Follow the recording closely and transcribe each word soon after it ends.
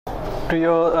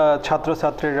প্রিয়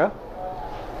ছাত্রছাত্রীরা,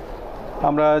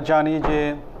 আমরা জানি যে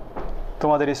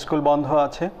তোমাদের স্কুল বন্ধ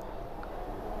আছে,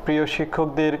 প্রিয়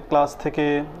শিক্ষকদের ক্লাস থেকে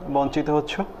বঞ্চিত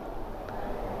হচ্ছ।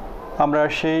 আমরা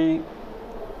সেই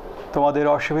তোমাদের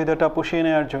অসুবিধাটা পুষিয়ে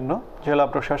নেওয়ার জন্য জেলা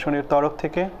প্রশাসনের তরফ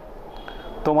থেকে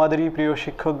তোমাদেরই প্রিয়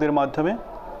শিক্ষকদের মাধ্যমে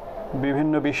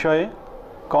বিভিন্ন বিষয়ে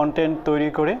কন্টেন্ট তৈরি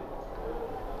করে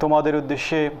তোমাদের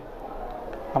উদ্দেশ্যে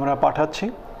আমরা পাঠাচ্ছি।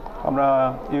 আমরা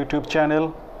ইউটিউব চ্যানেল,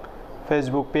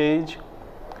 ফেসবুক পেজ,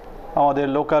 আমাদের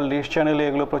লোকাল লিস্ট চ্যানেলে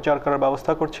এগুলো প্রচার করার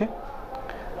ব্যবস্থা করছি।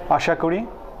 আশা করি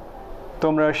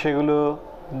তোমরা সেগুলো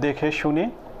দেখে শুনে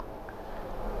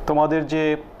তোমাদের যে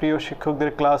প্রিয় শিক্ষকদের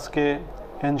ক্লাসকে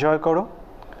এনজয় করো।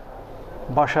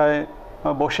 বাসায়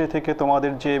বসে থেকে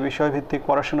তোমাদের যে বিষয়ভিত্তিক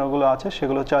পড়াশোনাগুলো আছে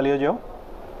সেগুলো চালিয়ে যাও।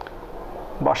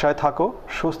 বাসায় থাকো,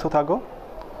 সুস্থ থাকো,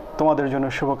 তোমাদের জন্য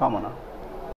শুভকামনা।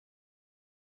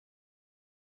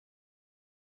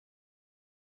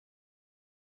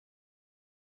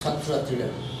 ছাত্রছাত্রীরা,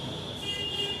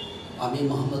 আমি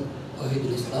মোহাম্মদ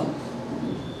ওহিদুল ইসলাম,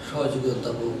 সহযোগী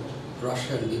অধ্যাপক,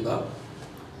 রসায়ন বিভাগ,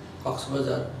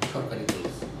 কক্সবাজার সরকারি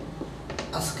কলেজ।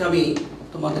 আজকে আমি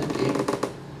তোমাদেরকে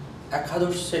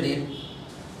একাদশ শ্রেণীর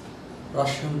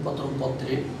রসায়ন প্রথম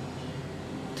পত্রের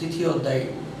তৃতীয় অধ্যায়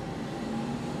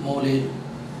মৌলের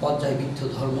পর্যায়বৃত্ত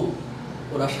ধর্ম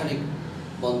ও রাসায়নিক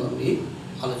বন্ধন নিয়ে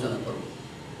আলোচনা করব।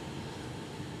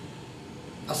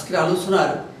 আজকের আলোচনার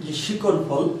যে শিকড়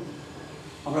ফল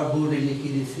আমরা বোর্ডে লিখে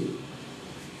দিয়েছি,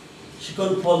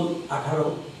 শিকড় ফল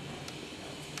 18,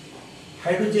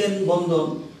 হাইড্রোজেন বন্ধন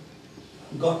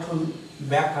গঠন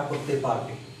ব্যাখ্যা করতে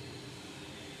পারবে।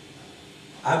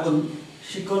 এবং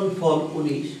শিকড় ফল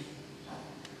 19,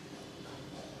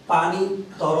 পানি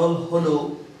তরল হলেও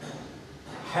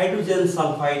হাইড্রোজেন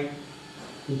সালফাইড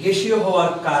গ্যাসীয়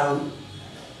হওয়ার কারণ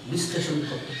বিশ্লেষণ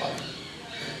করতে পারবে।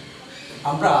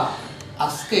 আমরা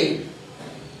আজকে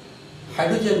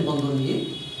হাইড্রোজেন বন্ধন নিয়ে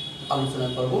আলোচনা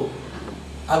করব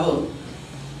এবং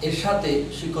এর সাথে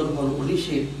শিকড় ফল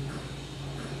 19-এর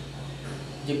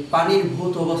যে পানির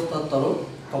ভৌত অবস্থা তরল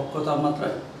কক্ষ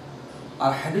তাপমাত্রায়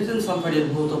আর হাইড্রোজেন সালফাইডের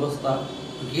ভৌত অবস্থা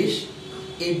গ্যাস,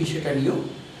 এই বিষয়টা নিয়েও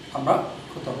আমরা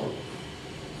কথা বলব।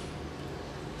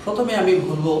 প্রথমে আমি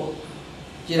বলব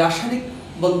যে রাসায়নিক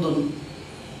বন্ধন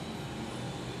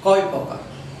কয় প্রকার।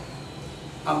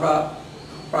 আমরা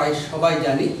প্রায় সবাই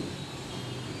জানি,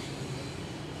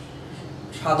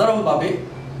 সাধারণভাবে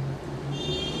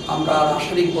আমরা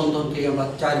রাসায়নিক বন্ধনকে আমরা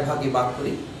 4 ভাগে ভাগ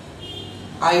করি: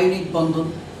 আয়নিক বন্ধন,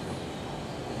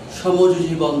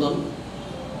 সমযোজী বন্ধন,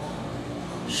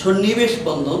 সন্নিবেশ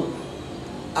বন্ধন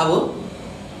এবং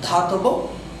ধাতব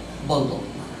বন্ধন।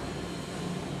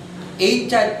 এই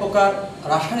 4 প্রকার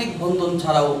রাসায়নিক বন্ধন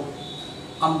ছাড়াও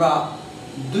আমরা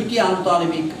 2টি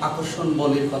আন্তঃআণবিক আকর্ষণ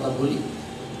বলের কথা বলি।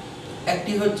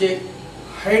 একটি হচ্ছে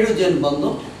হাইড্রোজেন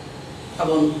বন্ধন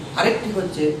এবং আরেকটি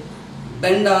হচ্ছে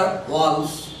ভ্যান ডার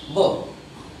ওয়ালস বল।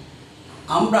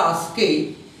 আমরা আজকে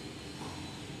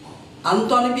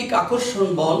আন্তঃআণবিক আকর্ষণ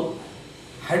বল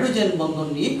হাইড্রোজেন বন্ধন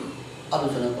নিয়ে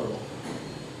আলোচনা করব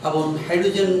এবং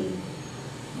হাইড্রোজেন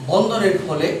বন্ধনের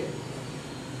ফলে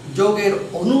যৌগের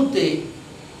অণুতে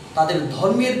তাদের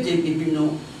ধর্মের যে বিভিন্ন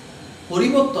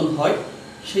পরিবর্তন হয়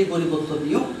সেই পরিবর্তন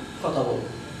নিয়েও কথা বলব।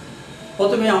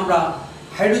 প্রথমে আমরা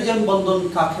হাইড্রোজেন বন্ধন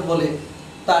কাকে বলে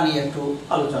তা নিয়ে একটু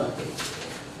আলোচনা করি।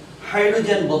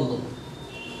 হাইড্রোজেন বন্ধন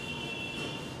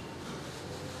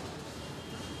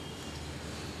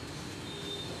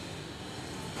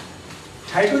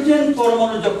হাইড্রোজেন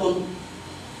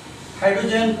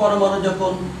পরমাণু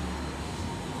যখন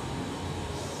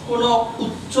কোনো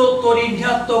উচ্চ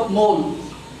তড়িৎ মৌল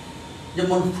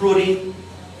যেমন ফ্লোরিন,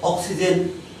 অক্সিজেন,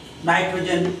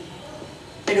 নাইট্রোজেন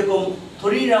এরকম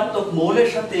তড়িৎ মৌলের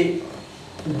সাথে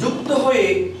যুক্ত হয়ে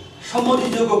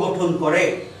সমযোজী গঠন করে,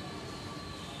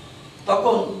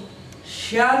 তখন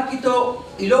শেয়ারকৃত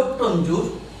ইলেকট্রন জোড়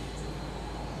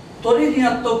তড়িৎ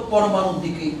পরমাণুর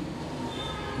দিকে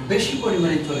বেশি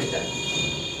পরিমাণে চলে যায়।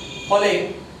 ফলে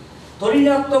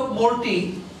তড়িৎ মৌলটি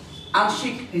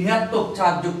আংশিক ঋণাত্মক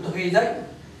চার্জ যুক্ত হয়ে যায়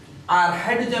আর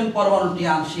হাইড্রোজেন পরমাণুটি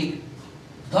আংশিক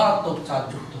ধনাত্মক চার্জ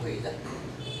যুক্ত হয়ে যায়।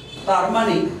 তার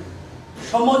মানে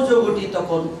সমযোজী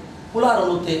তখন পোলার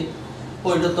অণুতে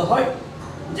পরিণত হয়,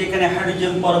 যেখানে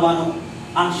হাইড্রোজেন পরমাণু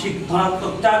আংশিক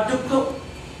ধনাত্মক চার্জযুক্ত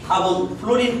এবং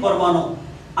ফ্লোরিন পরমাণু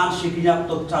আংশিক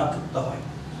ঋণাত্মক চার্জযুক্ত হয়।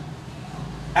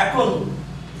 এখন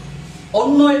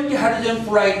অন্য একটি হাইড্রোজেন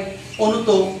ফ্লোরাইড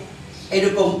অণুতেও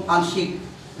এরকম আংশিক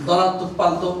ধনাত্মক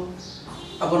প্রান্ত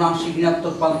এবং আংশিক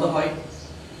ঋণাত্মক প্রান্ত হয়।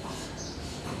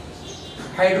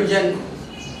 হাইড্রোজেন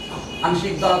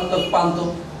আংশিক ধনাত্মক প্রান্ত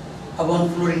এবং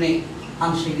ফ্লোরিনে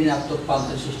আংশিক ঋণাত্মক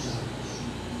প্রান্তের সৃষ্টি হয়।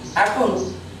 এখন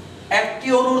একটি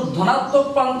অণুর ধনাত্মক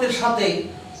প্রান্তের সাথে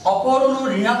অপর অণুর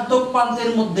ঋণাত্মক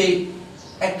প্রান্তের মধ্যে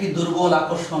একটি দুর্বল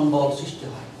আকর্ষণ বল সৃষ্টি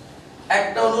হয়।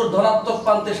 একটা অণুর ধনাত্মক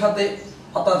প্রান্তের সাথে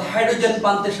অর্থাৎ হাইড্রোজেন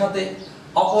প্রান্তের সাথে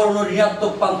অপর অণুর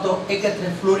ঋণাত্মক প্রান্ত, এক্ষেত্রে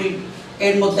ফ্লোরিন,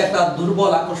 এর মধ্যে একটা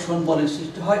দুর্বল আকর্ষণ বলের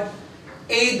সৃষ্টি হয়।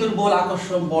 এই দুর্বল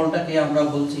আকর্ষণ বলটাকে আমরা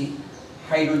বলছি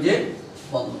হাইড্রোজেন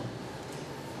বন্ধন।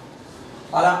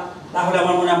 তাহলে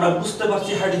আমার মনে আমরা বুঝতে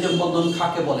পারছি হাইড্রোজেন বন্ধন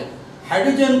কাকে বলে।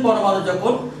 হাইড্রোজেন পরমাণু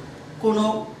যখন কোনো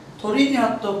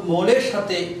তড়িৎ-ঋণাত্মক মৌলের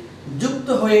সাথে যুক্ত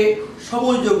হয়ে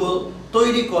সমযোগ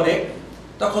তৈরি করে,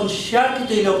 তখন শেয়ারকৃত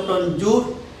ইলেকট্রন জোড়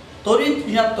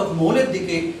তড়িৎ-ঋণাত্মক মৌলের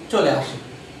দিকে চলে আসে।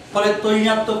 ফলে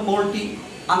তড়িৎ-ঋণাত্মক মৌলটি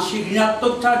আংশিক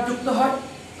ঋণাত্মক চার্জ যুক্ত হয়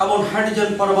এবং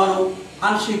হাইড্রোজেন পরমাণু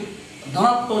আংশিক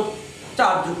ধনাত্মক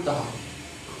চার্জ যুক্ত হয়।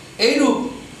 এইরূপ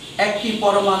একটি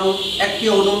পরমাণু একটি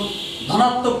অণুর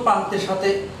ধনাত্মক প্রান্তের সাথে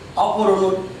অপর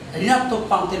অণুর ঋণাত্মক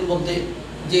প্রান্তের মধ্যে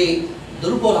যে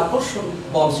দুর্বল আকর্ষণ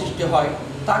বল সৃষ্টি হয়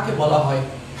তাকে বলা হয়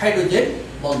হাইড্রোজেন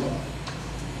বন্ধন।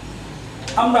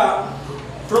 আমরা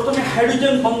প্রথমে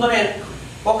হাইড্রোজেন বন্ধনের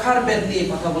প্রকারভেদ নিয়ে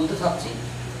কথা বলতে চাচ্ছি।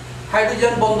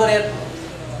 হাইড্রোজেন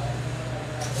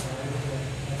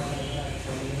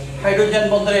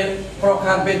বন্ধনের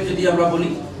প্রকারভেদ যদি আমরা বলি,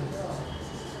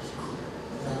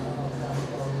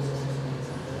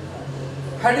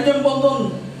 হাইড্রোজেন বন্ধন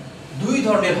দুই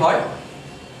ধরনের হয়।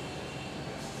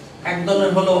 এক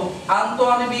ধরনের হলো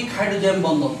আন্তঃআণবিক হাইড্রোজেন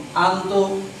বন্ধন,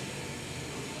 আন্তঃআণবিক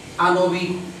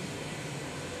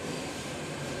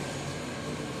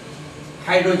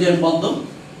হাইড্রোজেন বন্ধন।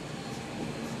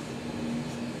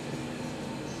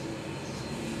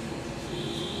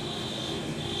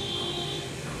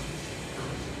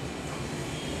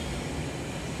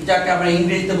 যাকে আমরা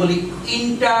ইংরেজিতে বলি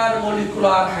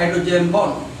intermolecular hydrogen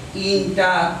bond.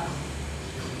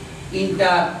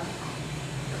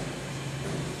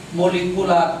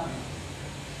 Intermolecular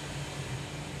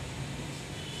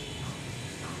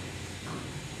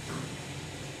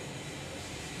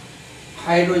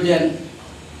hydrogen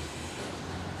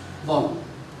bond.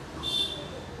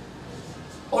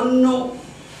 অন্য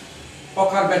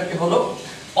প্রকারভেদটি হলো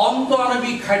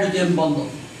অন্তঃআণবিক হাইড্রোজেন বন্ধন।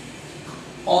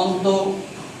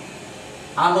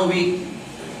 অন্তঃআণবিক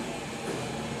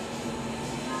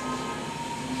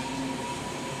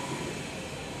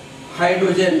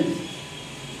হাইড্রোজেন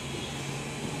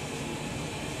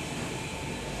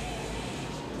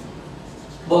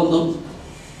বন্ধন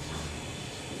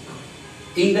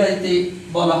ইংরেজিতে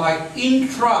বলা হয়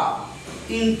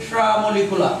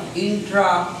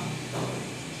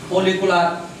ইন্ট্রামলিকুলার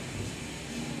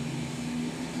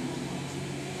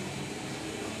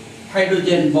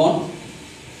হাইড্রোজেন বন্ড।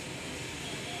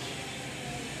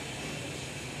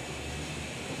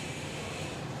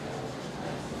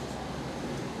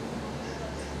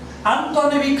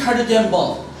 আন্তঃআণবিক হাইড্রোজেন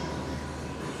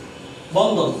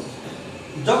বন্ধন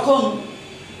যখন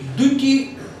দুইটি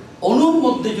অণুর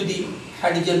মধ্যে যদি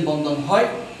হাইড্রোজেন বন্ধন হয়,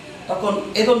 তখন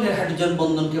এ ধরনের হাইড্রোজেন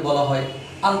বন্ধনকে বলা হয়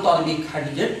আন্তঃআণবিক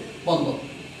হাইড্রোজেন বন্ধন।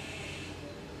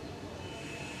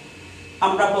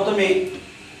 আমরা প্রথমে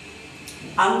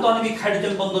আন্তঃআণবিক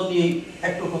হাইড্রোজেন বন্ধন নিয়ে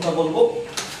একটু কথা বলবো।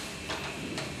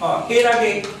 এর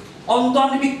আগে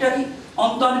অন্তঃআণবিকটা কি?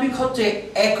 অন্তঃআণবিক হচ্ছে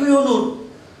একই অণুর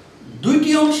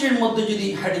দুইটি অংশের মধ্যে যদি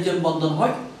হাইড্রোজেন বন্ধন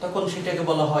হয়, তখন সেটাকে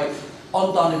বলা হয়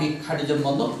অন্তঃআণবিক হাইড্রোজেন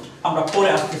বন্ধন। আমরা পরে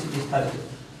আসতেছি বিস্তারিত।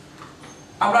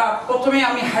 আমরা প্রথমে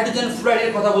আমি হাইড্রোজেন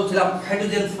ফ্লুরাইডের কথা বলছিলাম।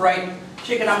 হাইড্রোজেন ফ্লুরাইড,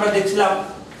 সেখানে আমরা দেখছিলাম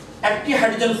একটি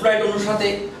হাইড্রোজেন ফ্লুরাইড অণুর সাথে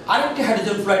আরেকটি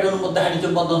হাইড্রোজেন ফ্লুরাইড অণুর মধ্যে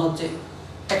হাইড্রোজেন বন্ধন হচ্ছে।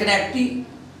 এখানে একটি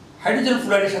হাইড্রোজেন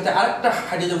ফ্লুরাইডের সাথে আরেকটা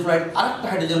হাইড্রোজেন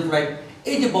ফ্লুরাইড,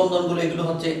 এই যে বন্ধনগুলো, এগুলো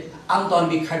হচ্ছে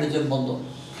আন্তঃআণবিক হাইড্রোজেন বন্ধন।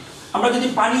 আমরা যদি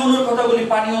পানি অণুর কথা বলি,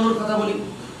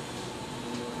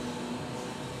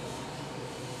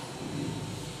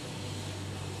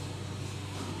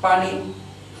 পানি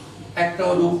একটা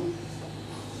অণু,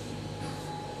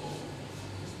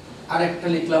 আরেকটা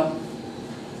লিখলাম।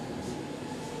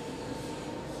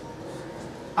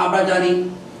 আমরা জানি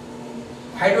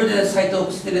হাইড্রোজেনের চাইতে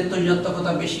অক্সিজেনের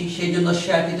তৈলাক্ততা বেশি, সেই জন্য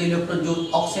শেয়ারকৃত ইলেকট্রন জোড়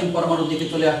অক্সিজেন পরমাণুর দিকে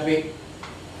চলে আসবে।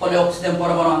 ফলে অক্সিজেন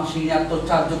পরমাণু আংশিক ঋণাত্মক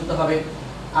চার্জ যুক্ত হবে,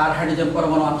 আর হাইড্রোজেন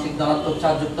পরমাণু আংশিক ধনাত্মক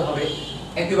চার্জ যুক্ত হবে।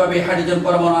 একইভাবে হাইড্রোজেন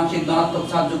পরমাণু আংশিক ধনাত্মক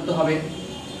চার্জ যুক্ত হবে,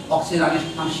 অক্সিজেন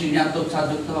আংশিক ঋণাত্মক চার্জ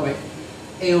যুক্ত হবে।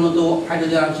 এই অণুতেও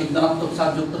হাইড্রোজেন আংশিক ধনাত্মক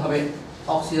চার্জ যুক্ত হবে,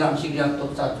 অক্সিজেন আংশিক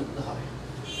ঋণাত্মক চার্জ যুক্ত হবে।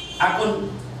 এখন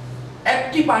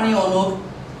একটি পানি অণুর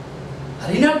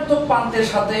ঋণাত্মক প্রান্তের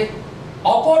সাথে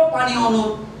অপর পানি অণুর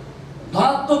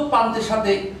ধনাত্মক প্রান্তের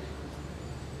সাথে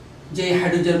যে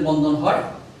হাইড্রোজেন বন্ধন হয়,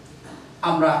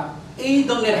 আমরা এই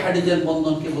ধরনের হাইড্রোজেন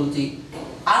বন্ধনকে বলছি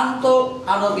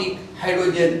আন্তঃআণবিক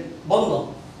হাইড্রোজেন বন্ধন।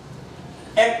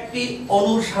 একটি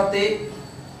অণুর সাথে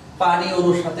পানি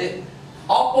অণুর সাথে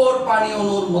অপর পানি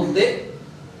অণুর মধ্যে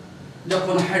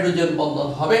যখন হাইড্রোজেন বন্ধন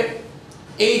হবে,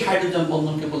 এই হাইড্রোজেন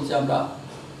বন্ধনকে বলছি আমরা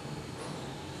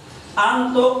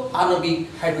আন্তঃ আণবিক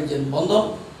হাইড্রোজেন বন্ধন,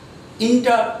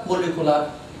 ইন্টারমলিকুলার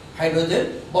হাইড্রোজেন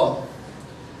বন্ধন।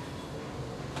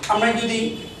 আমরা যদি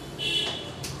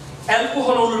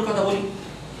অ্যালকোহল অণুর কথা বলি,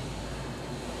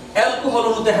 অ্যালকোহল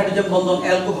অণুতে হাইড্রোজেন বন্ধন,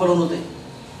 অ্যালকোহল অণুতে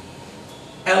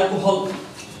অ্যালকোহল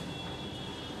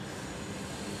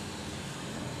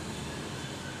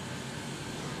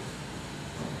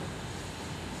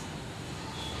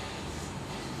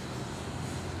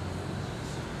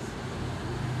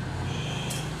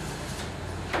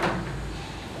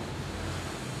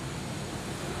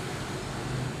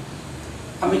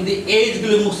আমি যদি এইচ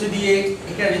গুলো মুছে দিয়ে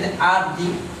এখানে যদি আর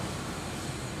দিই,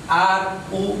 আর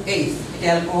ও এইচ, এটা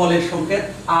অ্যালকোহলের সংকেত,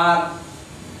 আর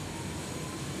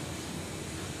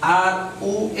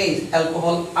ও এইচ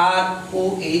অ্যালকোহল, আর ও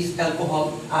এইচ অ্যালকোহল,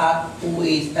 আর ও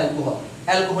এইচ অ্যালকোহল।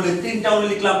 অ্যালকোহলের তিনটা অণু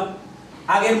লিখলাম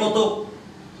আগের মতো।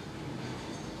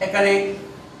 এখানে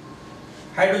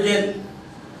হাইড্রোজেন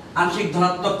আংশিক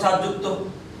ধনাত্মক চার্জযুক্ত,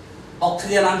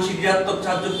 অক্সিজেন আংশিক ঋণাত্মক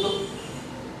চার্জযুক্ত।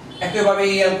 একইভাবে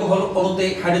এই অ্যালকোহল অণুতে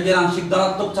হাইড্রোজেন আংশিক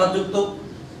ধনাত্মক চার্জযুক্ত,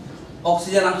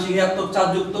 অক্সিজেন আংশিক ঋণাত্মক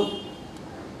চার্জযুক্ত।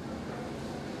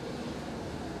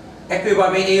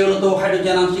 একইভাবে এই অণুতেও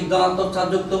হাইড্রোজেন আংশিক ধনাত্মক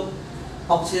চার্জযুক্ত,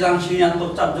 অক্সিজেন আংশিক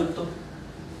ঋণাত্মক চার্জযুক্ত।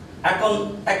 এখন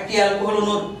একটি অ্যালকোহল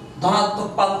অণুর ধনাত্মক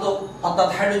প্রান্ত অর্থাৎ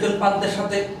হাইড্রোজেন প্রান্তের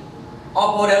সাথে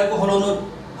অপর অ্যালকোহল অণুর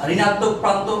ঋণাত্মক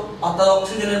প্রান্ত অর্থাৎ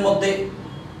অক্সিজেনের মধ্যে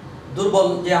দুর্বল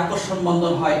যে আকর্ষণ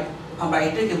বন্ধন হয়, আমরা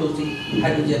এটাকে বলছি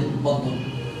হাইড্রোজেন বন্ধন।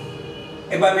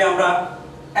 এভাবে আমরা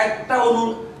একটা অণুর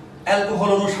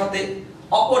অ্যালকোহল অণুর সাথে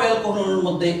অপর অ্যালকোহল অণুর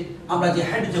মধ্যে আমরা যে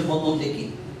হাইড্রোজেন বন্ধন দেখি,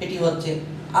 এটি হচ্ছে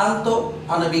আন্তঃ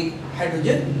আণবিক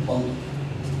হাইড্রোজেন বন্ধন।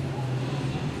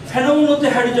 ফেনল অণুতে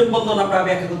হাইড্রোজেন বন্ধন আমরা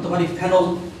ব্যাখ্যা করতে পারি ফেনল।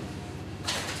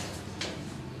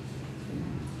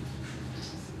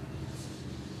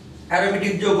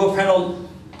 অ্যারোমেটিক যৌগ ফেনল।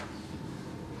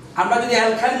 আমরা যদি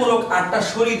অ্যালকাইল মূলক আটটা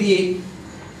সরিয়ে দিয়ে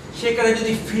সেখানে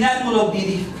যদি ফিনাইল মূলক দিয়ে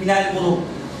দিই, ফিনাইল মূলক,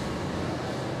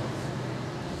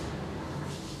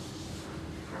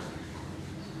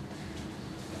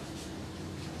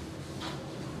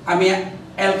 আমি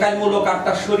অ্যালকাইল মূলক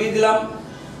আটটা সরিয়ে দিলাম,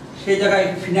 সেই জায়গায়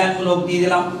ফিনাইল মূলক দিয়ে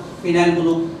দিলাম, ফিনাইল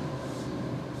মূলক।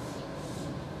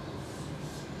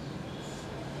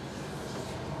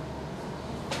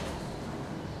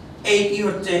 এইটি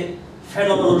হচ্ছে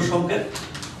ফেনল অণুর সংকেত।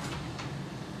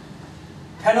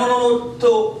 ফেনল অণু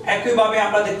তো একইভাবে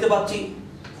আমরা দেখতে পাচ্ছি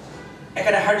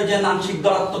এখানে হাইড্রোজেন আংশিক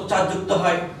ধনাত্মক চার্জযুক্ত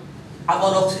হয়,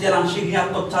 আবার অক্সিজেন আংশিক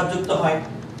ঋণাত্মক চার্জযুক্ত হয়।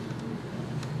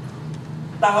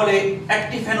 তাহলে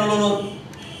একটি ফেনল অণুর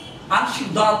আংশিক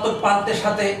ধনাত্মক প্রান্তের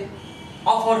সাথে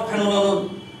অপর ফেনল অণুর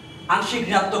আংশিক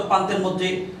ঋণাত্মক প্রান্তের মধ্যে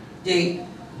যে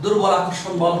দুর্বল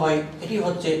আকর্ষণ বল হয়, এটি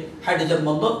হচ্ছে হাইড্রোজেন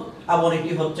বন্ধন, এবং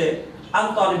এটি হচ্ছে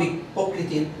আন্তঃআণবিক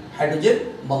প্রকৃতির হাইড্রোজেন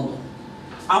বন্ধন।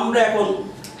 আমরা এখন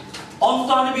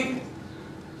অন্তঃআণবিক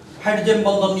হাইড্রোজেন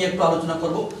বন্ধন নিয়ে একটু আলোচনা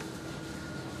করব।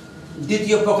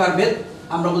 দ্বিতীয় প্রকারভেদ,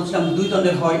 আমরা বলছিলাম দুই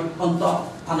ধরনের হয়,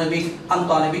 অন্তঃআণবিক,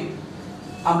 আন্তঃআণবিক।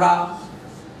 আমরা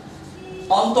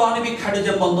অন্তঃআণবিক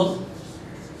হাইড্রোজেন বন্ধন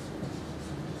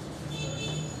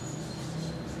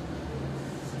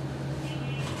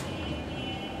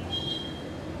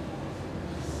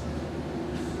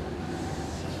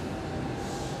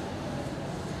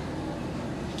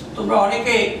তোমরা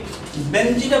অনেকে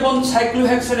বেনজিন এবং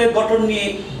সাইক্লোহেক্সেনের গঠন নিয়ে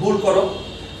ভুল করো।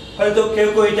 হয়তো কেউ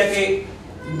কেউ এটাকে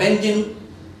বেনজিন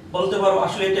বলতে পারো,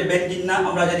 আসলে এটা বেনজিন না,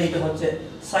 আমরা জানি এটা হচ্ছে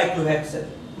সাইক্লোহেক্সেন।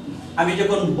 আমি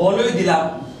যখন বলই দিলাম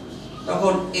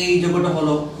তখন এই যৌগটা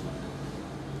হলো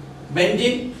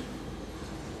বেনজিন,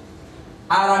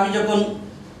 আর আমি যখন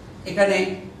এখানে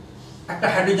একটা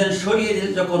হাইড্রোজেন সরিয়ে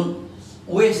যখন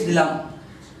ওএইচ দিলাম,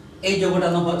 এই যৌগটা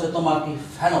নাম হচ্ছে তোমার কি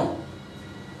ফেনল।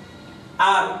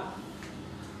 আর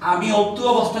আমি অত্যু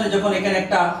অবস্থানে যখন এখানে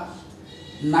একটা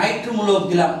নাইট্রো মূলক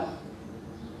দিলাম,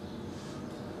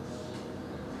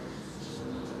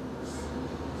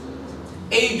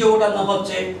 এই যৌগটার নাম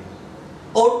হচ্ছে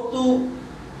অর্থু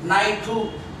নাইট্রো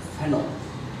ফেনল।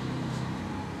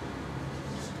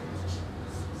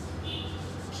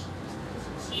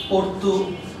 অর্থু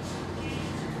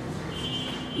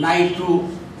Nitro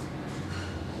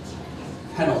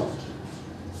phenol.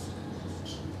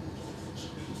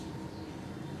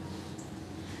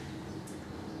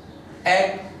 এক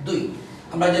দুই,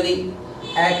 আমরা জানি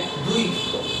এক দুই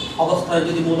অবস্থায়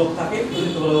যদি মূলক থাকে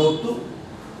এটাকে বলা হয় অর্থু,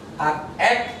 আর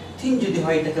এক তিন যদি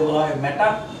হয় এটাকে বলা হয়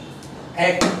মেটাল,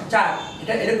 এক চার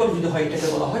এটা এরকম যদি হয় এটাকে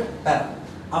বলা হয় প্যারা।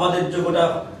 আমাদের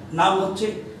যৌগটার নাম হচ্ছে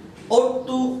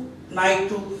অর্থু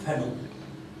নাইট্রো ফেনল।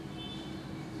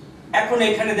 এখন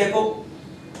এখানে দেখো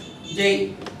যে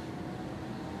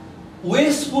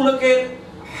ওএস মূলকের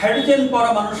হাইড্রোজেন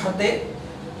পরমাণুর সাথে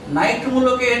নাইট্রো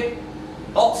মূলকের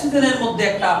অক্সিজেনের মধ্যে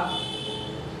একটা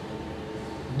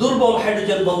দুর্বল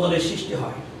হাইড্রোজেন বন্ধনের সৃষ্টি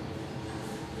হয়।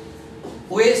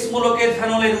 ওএস মূলকের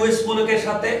ফেনলের ওএস মূলকের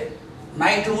সাথে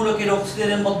নাইট্রো মূলকের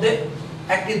অক্সিজেনের মধ্যে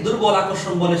একটি দুর্বল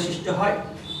আকর্ষণ বলের সৃষ্টি হয়।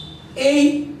 এই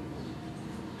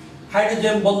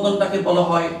হাইড্রোজেন বন্ধনটাকে বলা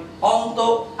হয় অন্ত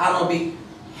আণবিক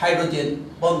হাইড্রোজেন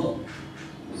বন্ধন।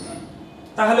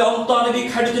 তাহলে অন্ত আণবিক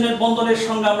হাইড্রোজেনের বন্ধনের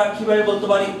সঙ্গে আমরা কিভাবে বলতে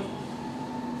পারি?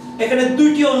 এখানে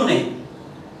দুইটি অণু নেই,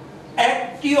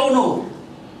 একটি অণু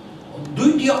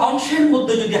দুইটি অংশের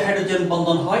মধ্যে যদি হাইড্রোজেন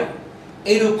বন্ধন হয়,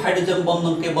 এইরূপ হাইড্রোজেন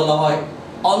বন্ধনকে বলা হয়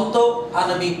অন্ত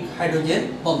আণবিক হাইড্রোজেন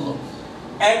বন্ধন।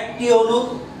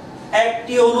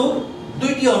 একটি অণুর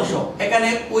দুইটি অংশ, এখানে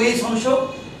ওএইচ অংশ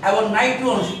এবং নাইট্রো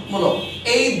অংশ মূলক,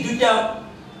 এই দুইটা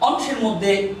অংশের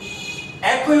মধ্যে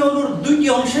একই অণুর দুইটি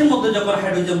অংশের মধ্যে যখন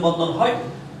হাইড্রোজেন বন্ধন হয়,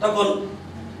 তখন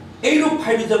এইরূপ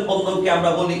হাইড্রোজেন বন্ধনকে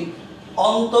আমরা বলি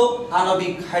অন্ত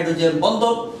আণবিক হাইড্রোজেন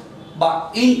বন্ধন বা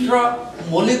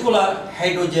ইন্ট্রামলিকুলার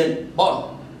হাইড্রোজেন বন্ড।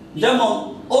 যেমন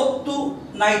O2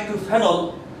 নাইট্রোফেনল,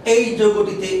 এই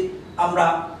যৌগটিতে আমরা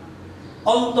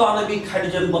অন্ত আণবিক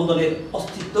হাইড্রোজেন বন্ধনের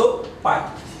অস্তিত্ব পাই।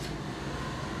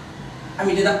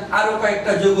 আমি যেটা আরো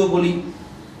কয়েকটা যৌগ বলি,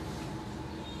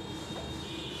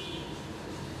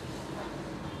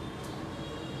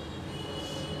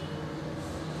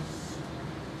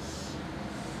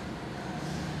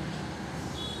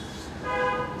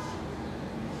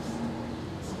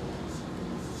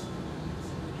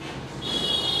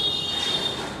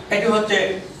 এটি হচ্ছে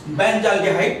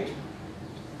বেনজালডিহাইড।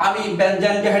 আমি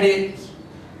বেনজালডিহাইডের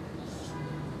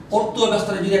অর্থ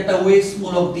অবস্থানে যদি একটা ওএইচ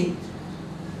মূলক দিই,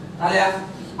 তাহলে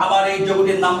আমার এই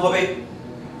যৌগটির নাম হবে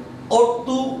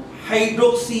অর্থু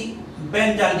হাইড্রোক্সি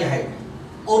বেনজালডিহাইড।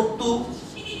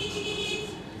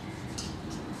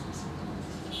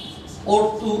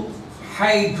 অর্থু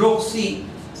hydroxy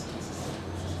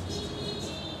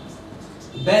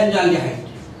benzaldehyde.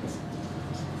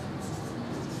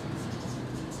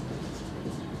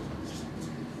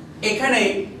 এখানে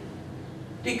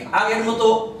ঠিক আগের মতো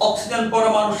অক্সিজেন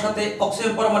পরমাণুর সাথে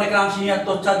অক্সিজেন পরমাণু এখানে আংশিক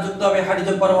ঋণাত্মক চার্জ যুক্ত হবে,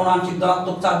 হাইড্রোজেন পরমাণু আংশিক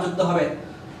ধনাত্মক চার্জ যুক্ত হবে।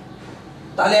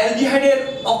 তাহলে অ্যালডিহাইডের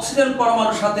অক্সিজেন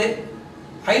পরমাণুর সাথে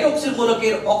হাইড্রোক্সিল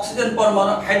মূলকের অক্সিজেন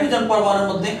পরমাণু হাইড্রোজেন পরমাণুর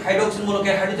মধ্যে হাইড্রোক্সিল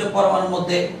মূলকের হাইড্রোজেন পরমাণুর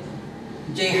মধ্যে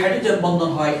যে হাইড্রোজেন বন্ধন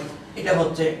হয়, এটা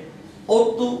হচ্ছে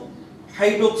O2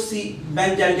 হাইড্রোক্সি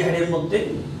বেনজালডিহাইডের মধ্যে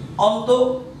অন্ত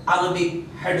আণবিক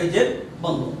হাইড্রোজেন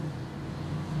বন্ধন।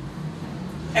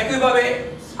 একইভাবে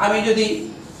আমি যদি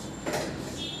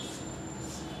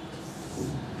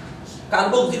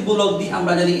কার্বক্সিল মূলক দিই,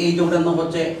 আমরা জানি এই যৌগটার নাম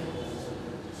হচ্ছে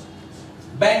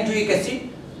বেনজোইক অ্যাসিড।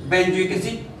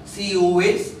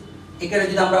 COOH। এখানে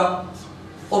যদি আমরা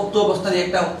অর্থ অবস্থানে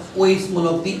একটা OH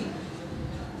মূলক দিই,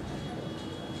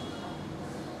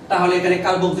 তাহলে এখানে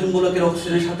কার্বক্সিল মূলকের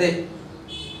অক্সিজেনের সাথে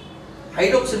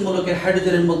হাইড্রোক্সিল মূলকের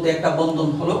হাইড্রোজেনের মধ্যে একটা বন্ধন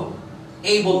হলো।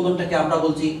 এই বন্ধনটাকে আমরা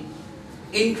বলছি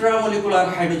ইন্ট্রামলিকুলার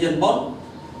হাইড্রোজেন বন্ড।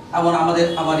 এবং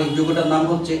আমার এই যৌগটার নাম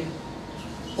হচ্ছে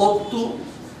O2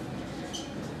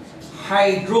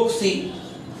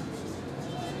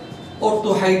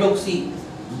 হাইড্রোক্সি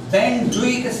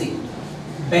বেনজোইক অ্যাসিড।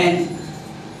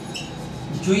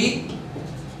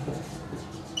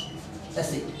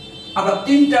 আমরা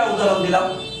তিনটা উদাহরণ দিলাম,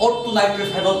 O2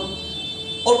 nitrophenol,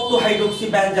 O2 hydroxy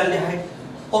benzaldehyde,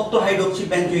 O2 hydroxy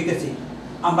benzoic acid.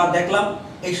 আমরা দেখলাম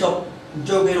এইসব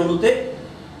যৌগের অণুতে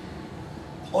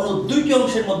দুইটি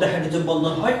অংশের মধ্যে হাইড্রোজেন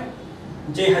বন্ধন হয়,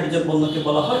 যে হাইড্রোজেন বন্ধনকে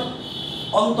বলা হয়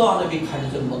অন্ত আণবিক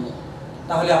হাইড্রোজেন বন্ধন।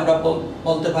 তাহলে আমরা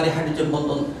বলতে পারি হাইড্রোজেন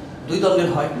বন্ধন দুই ধরনের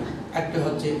হয়, একটি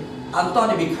হচ্ছে আন্ত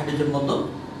আণবিক হাইড্রোজেন বন্ধন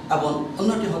এবং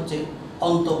অন্যটি হচ্ছে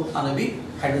অন্ত আণবিক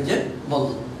হাইড্রোজেন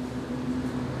বন্ধন।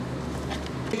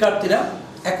 শিক্ষার্থীরা,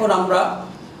 এখন আমরা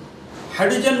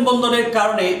হাইড্রোজেন বন্ধনের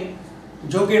কারণে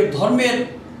যৌগের ধর্মের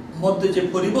মধ্যে যে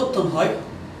পরিবর্তন হয়,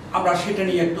 আমরা সেটা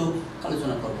নিয়ে একটু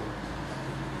আলোচনা করব।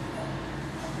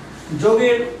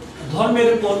 যৌগের ধর্মের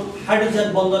উপর হাইড্রোজেন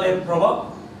বন্ধনের প্রভাব,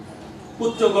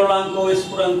 উচ্চ গলনাঙ্ক ও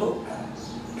স্ফুটনাঙ্ক,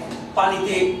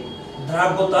 পানিতে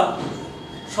দ্রাব্যতা,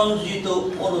 সংযোজিত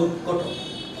অণু গঠন।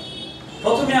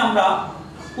 প্রথমে আমরা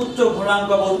উচ্চ ঘনাঙ্ক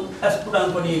এবং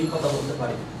স্ফুটনাঙ্ক নিয়ে কথা বলতে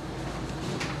পারি।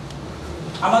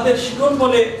 আমাদের শিকন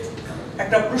বলে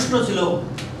একটা প্রশ্ন ছিল,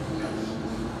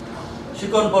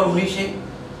 শিকন পর 19-এ,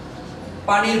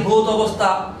 পানির ভৌত অবস্থা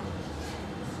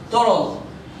তরল,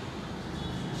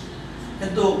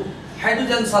 কিন্তু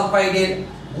হাইড্রোজেন সালফাইডের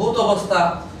ভৌত অবস্থা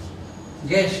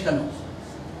গ্যাস কেন?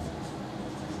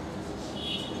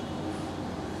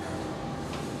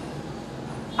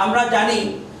 আমরা জানি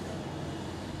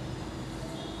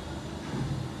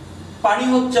পানি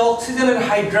হচ্ছে অক্সিজেনের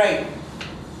হাইড্রাইড,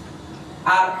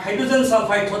 আর হাইড্রোজেন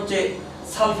সালফাইড হচ্ছে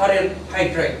সালফারের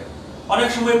হাইড্রাইড। অনেক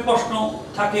সময় প্রশ্ন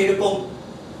থাকে এরকম,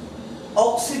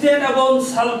 অক্সিজেন এবং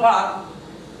সালফার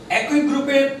একই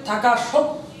গ্রুপে থাকা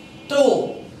সত্ত্বেও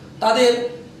তাদের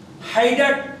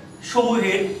হাইড্রাইড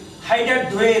সমূহের হাইড্রাইড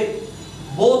দ্বয়ের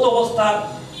ভৌত অবস্থার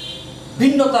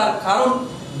ভিন্নতার কারণ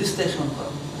বিশ্লেষণ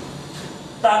করো।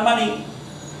 তার মানে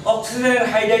অক্সিজেনের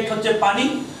হাইড্রাইড হচ্ছে পানি,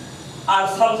 আর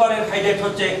সালফারের হাইড্রাইড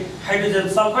হচ্ছে হাইড্রোজেন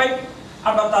সালফাইড।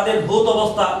 আমরা তাদের ভৌত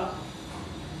অবস্থা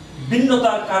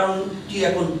ভিন্নতার কারণটি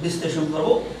এখন বিশ্লেষণ করব।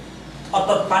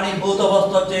 অর্থাৎ পানির ভৌত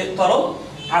অবস্থা হচ্ছে তরল,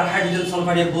 আর হাইড্রোজেন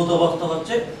সালফাইডের ভৌত অবস্থা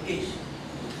হচ্ছে গ্যাস।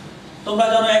 তোমরা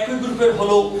জানো একই গ্রুপের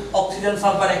হলো অক্সিজেন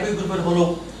সালফার একই গ্রুপের হলো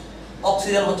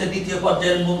অক্সিজেন হচ্ছে দ্বিতীয়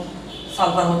পর্যায়ের মূল,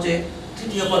 সালফার হচ্ছে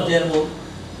তৃতীয় পর্যায়ের মূল।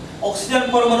 অক্সিজেন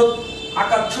পরমাণুর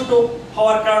আকার ছোট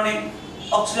হওয়ার কারণে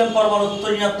অক্সিজেন পরমাণুর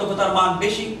ঋণাত্মকতার মান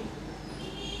বেশি,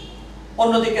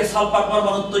 অন্যদিকে সালফার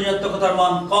পরমাণুর ঋণাত্মকতার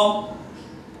মান কম।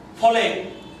 ফলে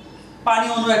পানি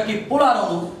অণু একটি পোলার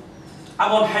অণু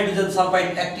এবং হাইড্রোজেন সালফাইড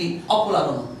একটি অপোলার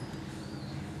অণু।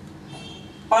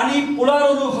 পানি পোলার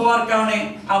অণু হওয়ার কারণে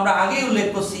আমরা আগেই উল্লেখ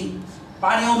করছি,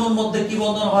 পানি অণুর মধ্যে কি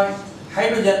বন্ধন হয়?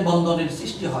 হাইড্রোজেন বন্ধনের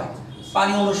সৃষ্টি হয়।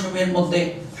 পানি অণুসমূহের মধ্যে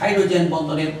হাইড্রোজেন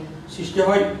বন্ধনের সৃষ্টি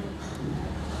হয়।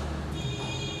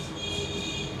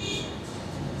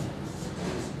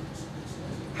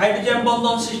 হাইড্রোজেন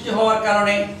বন্ধন সৃষ্টি হওয়ার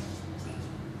কারণে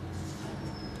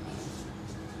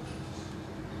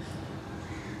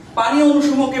পানি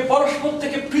অণুসমূহকে পরস্পর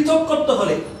থেকে পৃথক করতে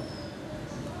হলে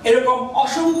এরকম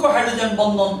অসংখ্য হাইড্রোজেন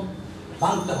বন্ধন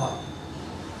ভাঙতে হয়।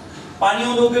 পানি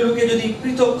অণুগুলোকে যদি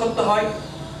পৃথক করতে হয়,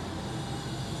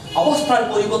 অবস্থার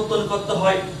পরিবর্তন করতে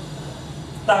হয়,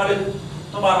 তাহলে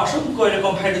তোমার অসংখ্য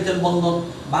এরকম হাইড্রোজেন বন্ধন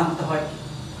ভাঙতে হয়।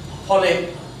 ফলে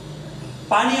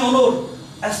পানি অণুর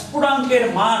স্ফুটনাঙ্কের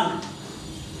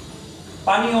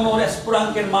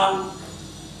মান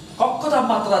কক্ষ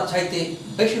তাপমাত্রার চাইতে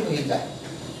বেশি হয়ে যায়।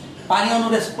 পানি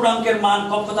অণুর স্ফুটনাঙ্কের মান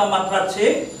কক্ষ তাপমাত্রার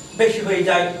চেয়ে বেশি হয়ে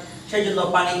যায়, সেই জন্য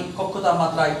পানি কক্ষ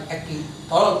তাপমাত্রায় একটি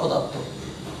তরল পদার্থ।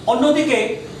 অন্যদিকে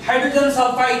হাইড্রোজেন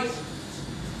সালফাইড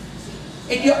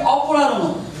এটি অপোলার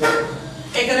অণু,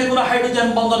 এখানে কোনো হাইড্রোজেন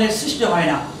বন্ধনের সৃষ্টি হয়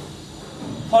না।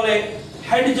 ফলে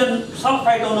হাইড্রোজেন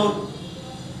সালফাইড অণুর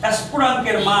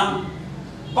স্ফুটনাঙ্কের মান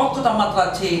কক্ষ তাপমাত্রার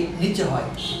চেয়ে নিচে হয়,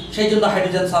 সেই জন্য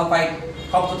হাইড্রোজেন সালফাইড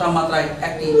কক্ষ তাপমাত্রায়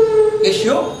একটি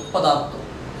গ্যাসীয় পদার্থ।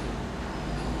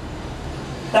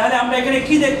 তাহলে আমরা এখানে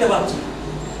কি দেখতে পাচ্ছি?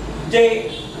 যে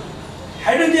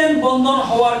হাইড্রোজেন বন্ধন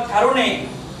হওয়ার কারণে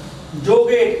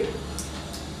যৌগের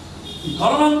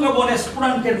গলনাঙ্ক এবং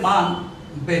স্ফুটনাঙ্কের মান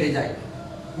বেড়ে যায়।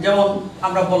 যেমন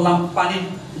আমরা বললাম পানির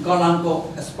গলনাঙ্ক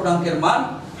স্ফুটনাঙ্কের মান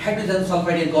হাইড্রোজেন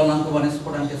সালফাইডের গলনাঙ্ক এবং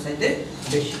স্ফুটনাঙ্কের চাইতে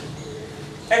বেশি।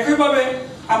 একইভাবে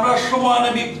আমরা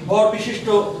সমাণবিক ভর বিশিষ্ট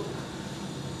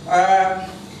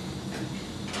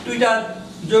দুইটা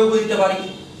যৌগ দিতে পারি।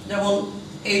 যেমন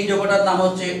এই যৌগটার নাম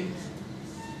হচ্ছে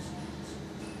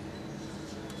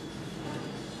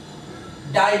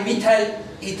ডাইমিথাইল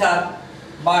ইথার,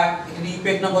 বা এর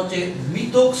ইউনিট নাম হচ্ছে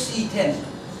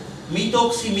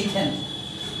মিথোক্সিমিথেন।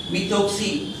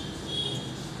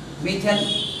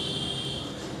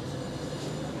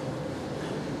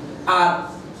 আর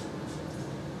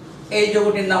এই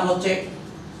যৌগটির নাম হচ্ছে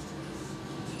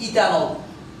ইথানল,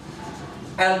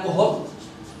 অ্যালকোহল।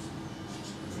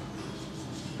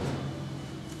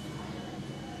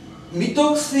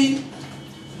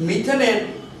 মিথোক্সিমিথেনের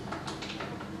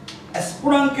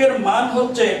স্ফুটনাঙ্কের মান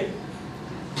হচ্ছে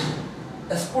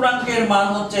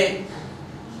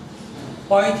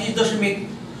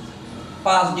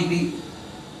 35.5 ডিগ্রি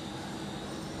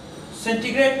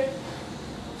সেন্টিগ্রেড।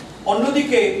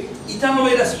 অন্যদিকে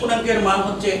ইথানলের স্ফুটনাঙ্কের মান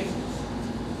হচ্ছে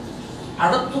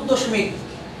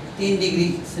 78.3 ডিগ্রি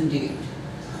সেন্টিগ্রেড।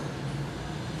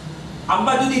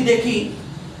 আমরা যদি দেখি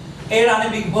এর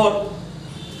আণবিক ভর,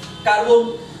 কার্বন,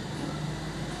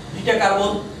 দুইটা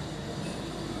কার্বন,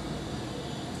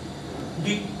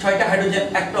 6টা হাইড্রোজেন,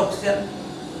 1টা অক্সিজেন,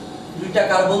 2টা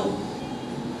কার্বন,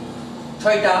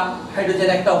 6টা হাইড্রোজেন,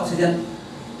 1টা অক্সিজেন।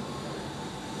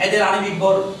 এদের আণবিক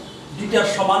ভর দুইটার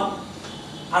সমান।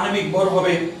 আণবিক ভর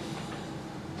হবে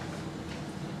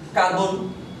কার্বন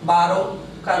 12,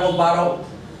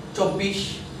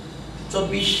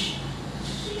 24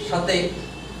 সাথে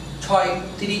 6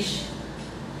 30,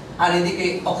 আর এদিকে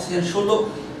অক্সিজেন 16।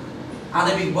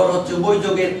 আণবিক ভর হচ্ছে উভয়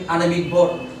যৌগের আণবিক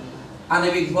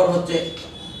ভর হচ্ছে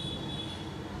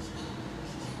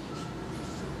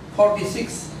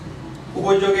 46,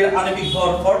 উভয় যৌগের আণবিক ভর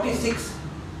 46।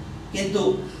 কিন্তু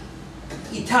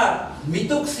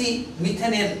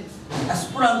মিথোক্সিমিথেনের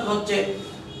স্ফুটনাঙ্ক হচ্ছে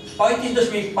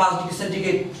 35.5 ডিগ্রি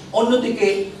সেন্টিগ্রেড, অন্যদিকে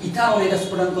ইথানলের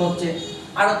স্ফুটনাঙ্ক হচ্ছে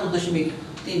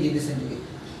 78.3 ডিগ্রি সেন্টিগ্রেড।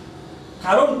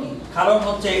 কারণ কি? কারণ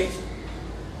হচ্ছে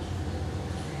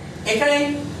এখানে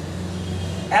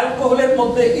অ্যালকোহলের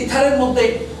মধ্যে, ইথারের মধ্যে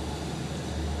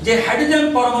যে হাইড্রোজেন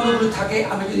পরমাণুগুলো থাকে,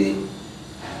 আমি যদি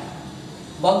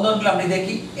বন্ধনগুলো আপনি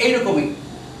দেখি এইরকমই,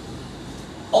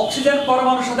 অক্সিজেন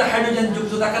পরমাণুর সাথে হাইড্রোজেন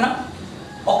যুক্ত থাকে না,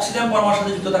 অক্সিজেন পরমাণুর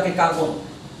সাথে যুক্ত থাকে কার্বন।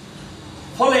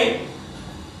 ফলে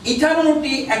ইথান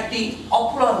অণুটি একটি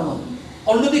অপোলার অণু,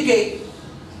 অন্যদিকে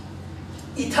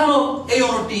ইথানল এই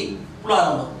অণুটি পোলার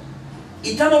অণু।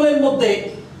 ইথানলের মধ্যে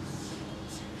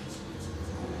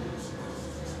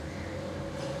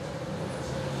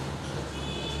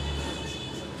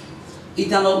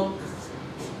ইথানল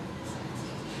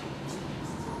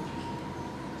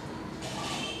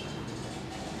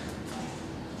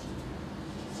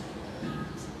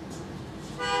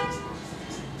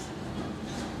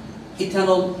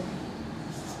ইথানল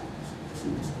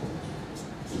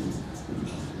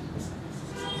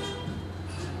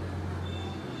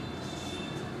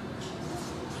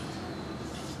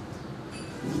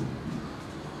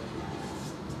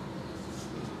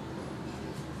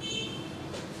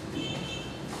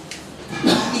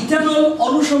ইথানল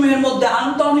অণুসমূহের মধ্যে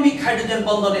আন্তঃআণবিক হাইড্রোজেন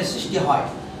বন্ধনের সৃষ্টি হয়।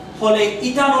 ফলে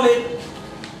ইথানলের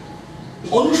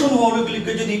অণুসমূহ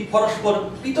অণুগুলিকে যদি পরস্পর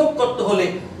পৃথক করতে হলে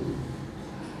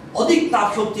অধিক তাপ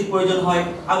শক্তির প্রয়োজন হয়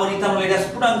এবং ইথানলের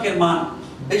স্ফুটনাঙ্কের মান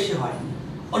বেশি হয়।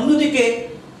 অন্যদিকে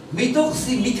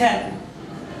মিথক্সি মিথেন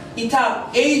ইথার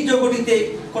এই যৌগটিতে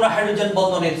কোনো হাইড্রোজেন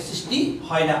বন্ধনের সৃষ্টি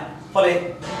হয় না। ফলে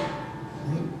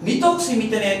মিথক্সি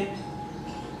মিথেনের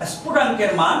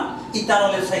স্ফুটনাঙ্কের মান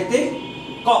ইথানলের চাইতে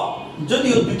কম,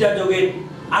 যদিও দুইটা যৌগের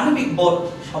আণবিক বল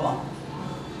সমান।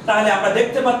 তাহলে আমরা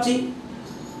দেখতে পাচ্ছি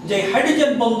যে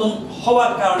হাইড্রোজেন বন্ধন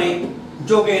হওয়ার কারণে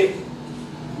যৌগের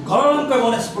গলনাঙ্ক এবং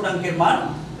স্ফুটনাঙ্কের মান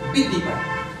বৃদ্ধি পায়।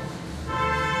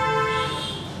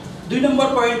 2 নম্বর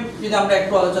পয়েন্ট যদি আমরা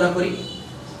একটু আলোচনা করি,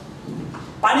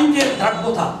 পানিতে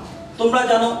দ্রাব্যতা। তোমরা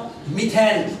জানো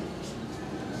মিথেন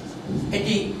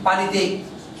এটি পানিতে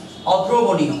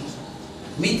অদ্রবণীয়,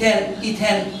 মিথেন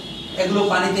ইথেন এগুলো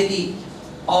পানিতে কি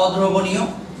অদ্রবণীয়,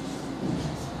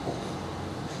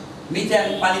 মিথেন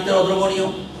পানিতে অদ্রবণীয়,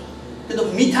 কিন্তু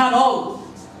মিথানল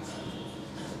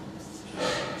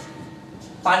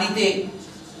পানিতে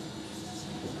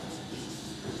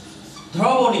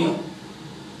দ্রবণীয়।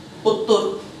 উত্তর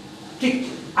ঠিক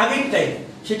আগেরটাই,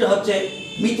 সেটা হচ্ছে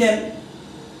মিথেন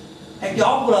একটি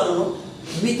অপোলার অণু।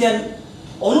 মিথেন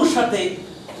অণুর সাথে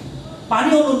পানি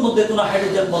অণুর মধ্যে কোনো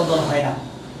হাইড্রোজেন বন্ধন হয় না।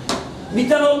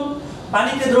 মিথানল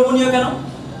পানিতে দ্রবণীয় কেন?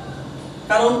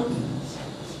 কারণ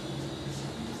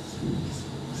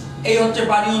এই হচ্ছে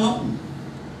পানি অণু,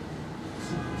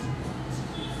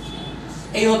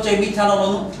 এই হচ্ছে মিথানল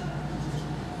অণু।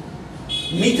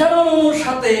 মিথানল অণুর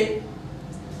সাথে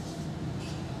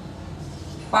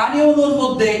পানি অণুর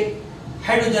মধ্যে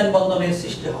হাইড্রোজেন বন্ধনের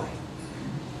সৃষ্টি হয়।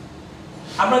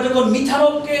 আমরা যখন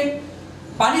মিথানলকে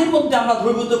পানির মধ্যে আমরা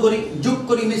দ্রবীভূত করি, যোগ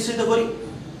করি, মিশ্রিত করি,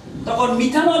 তখন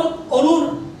মিথানল অণুর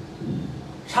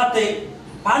সাথে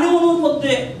পানি অণুর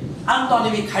মধ্যে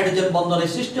আন্তঃআণবিক হাইড্রোজেন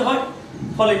বন্ধনের সৃষ্টি হয়।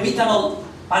 ফলে মিথানল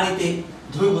পানিতে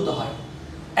দ্রবীভূত হয়।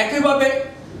 একইভাবে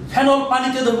ফেনল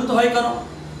পানিতে দ্রবীভূত হয় কেন?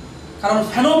 কারণ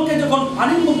ফেনলকে যখন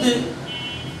পানির মধ্যে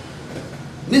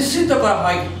মিশ্রিত করা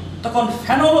হয়, তখন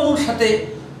ফেনল অণুর সাথে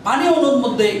পানি অণুর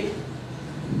মধ্যে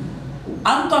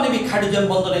আন্তঃআণবিক হাইড্রোজেন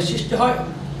বন্ধনের সৃষ্টি হয়।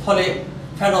 ফলে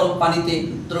ফেনল পানিতে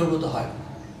দ্রবীভূত হয়।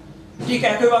 ঠিক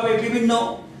একইভাবে বিভিন্ন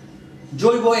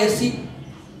জৈব অ্যাসিড,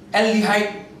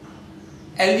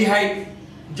 অ্যালডিহাইড,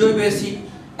 জৈব অ্যাসিড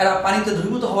এরা পানিতে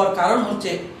দ্রবীভূত হওয়ার কারণ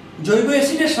হচ্ছে জৈব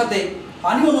অ্যাসিডের সাথে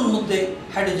পানি অণুর মধ্যে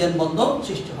হাইড্রোজেন বন্ধন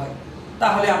সৃষ্টি হয়।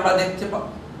 তাহলে আমরা দেখতে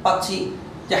পাচ্ছি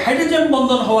যে হাইড্রোজেন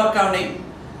বন্ধন হওয়ার কারণে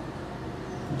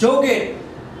যৌগের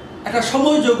একটা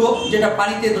সময় যৌগ যেটা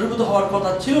পানিতে দ্রবীভূত হওয়ার কথা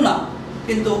ছিল না,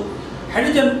 কিন্তু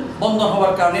হাইড্রোজেন বন্ধন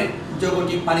হওয়ার কারণে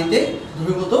যৌগটি পানিতে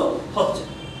দ্রবীভূত হচ্ছে।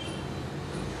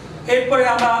 এরপরে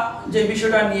আমরা যে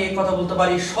বিষয়টা নিয়ে কথা বলতে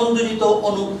পারি, সংযোজিত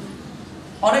অণু।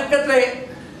 অনেক ক্ষেত্রে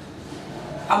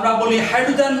আমরা বলি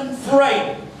হাইড্রোজেন ফ্লোরাইড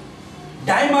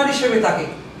ডাইমার হিসেবে থাকে।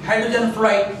 হাইড্রোজেন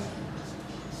ফ্লোরাইড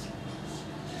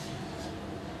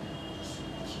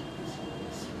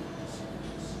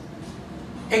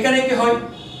এখানে কি হয়?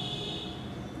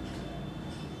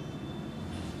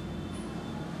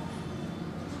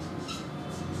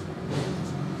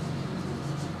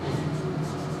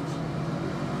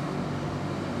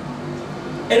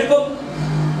 এরকম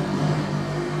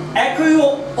একই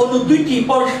অণু দুইটি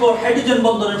পরস্পর হাইড্রোজেন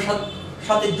বন্ধনের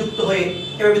সাথে যুক্ত হয়ে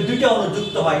এভাবে দুইটা অণু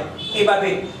যুক্ত হয়, এভাবে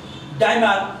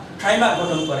ডাইমার ট্রাইমার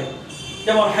গঠন করে।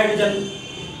 যেমন হাইড্রোজেন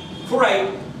ফ্লোরাইড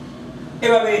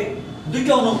এভাবে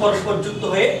দুইটা অণু পরস্পর যুক্ত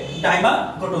হয়ে ডাইমার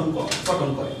গঠন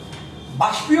করে।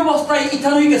 বাষ্পীয় অবস্থায়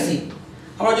ইথানোয়িক অ্যাসিড,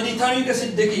 আমরা যদি ইথানোয়িক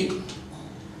অ্যাসিড দেখি,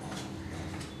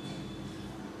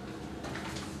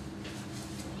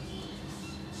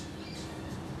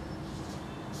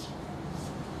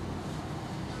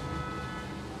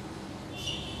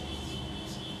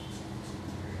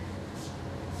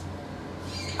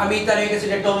 আমি ইথানোয়িক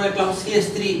অ্যাসিড একটা অণু লিখলাম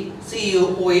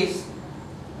CH3COOH,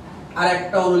 আর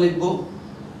একটা অণু লিখব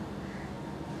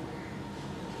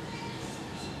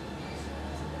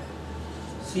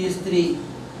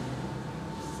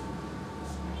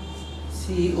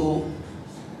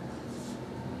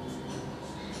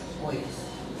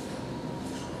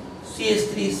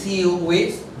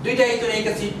দুইটা ইথানোয়িক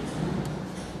অ্যাসিড।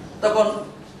 তখন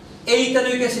এই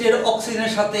ইথানোয়িক অ্যাসিডের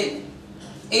অক্সিজেনের সাথে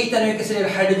এই ইথানোয়িক অ্যাসিডের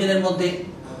হাইড্রোজেনের মধ্যে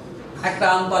একটা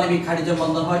আন্তঃআণবিক হাইড্রোজেন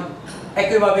বন্ধন হয়।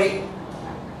 একইভাবে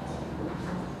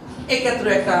এক্ষেত্রে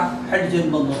একটা হাইড্রোজেন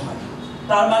বন্ধন হয়।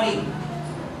 তার মানে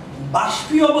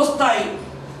বাষ্পীয় অবস্থায়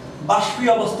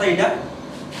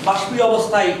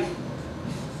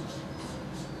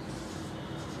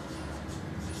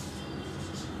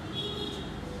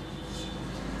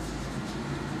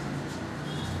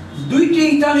দুইটি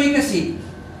ইথানোয়িক অ্যাসিড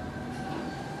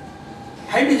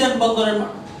হাইড্রোজেন বন্ধনের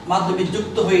মাধ্যমে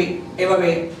যুক্ত হয়ে এভাবে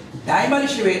ডাইমার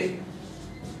হিসেবে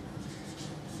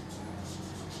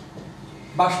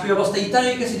বাষ্পীয় অবস্থায়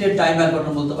ইথানোয়িক অ্যাসিডের ডাইমার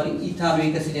গঠন বলতে পারি।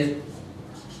 ইথানোয়িক অ্যাসিডের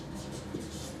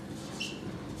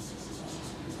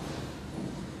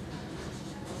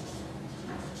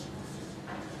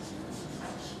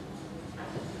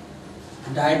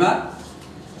ডাইমার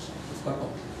গঠন।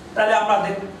 তাহলে আমরা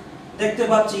দেখতে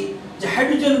পাচ্ছি যে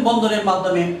হাইড্রোজেন বন্ধনের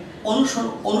মাধ্যমে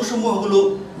অণুসমূহগুলো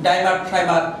ডাইমার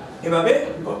ট্রাইমার এভাবে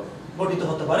গঠিত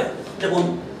হতে পারে। যেমন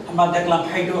আমরা দেখলাম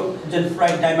হাইড্রোজেন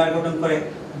ফ্লুরাইড ডাইমার গঠন করে,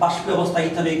 বাষ্পীয় অবস্থায়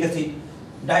ইথানোয়িক অ্যাসিড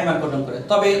ডাইমার গঠন করে।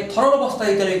 তবে তরল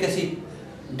অবস্থায় ইথানোয়িক অ্যাসিড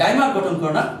ডাইমার গঠন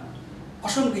করে না,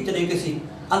 অসংখ্য ইথানোয়িক অ্যাসিড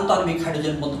আন্তঃআণবিক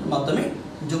হাইড্রোজেন বন্ধনের মাধ্যমে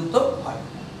যুক্ত হয়।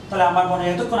 তাহলে আমার মনে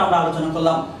এতক্ষণ আমরা আলোচনা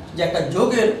করলাম যে একটা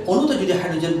যৌগের অণুতে যদি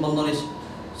হাইড্রোজেন বন্ধনের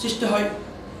সৃষ্টি হয়,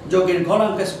 যৌগের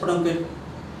গলনাঙ্ক স্ফুটনাঙ্কের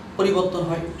পরিবর্তন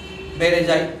হয়, বেড়ে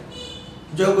যায়,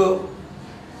 যৌগ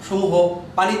সমূহ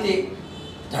পানিতে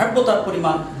দ্রাব্যতার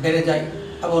পরিমাণ বেড়ে যায়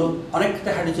এবং অনেক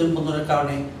ক্ষেত্রে হাইড্রোজেন বন্ধনের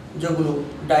কারণে যৌগগুলো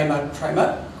ডাইমার ট্রাইমার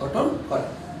গঠন করে।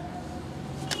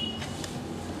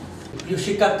 প্রিয়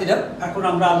শিক্ষার্থীরা, এখন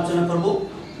আমরা আলোচনা করব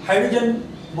হাইড্রোজেন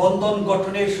বন্ধন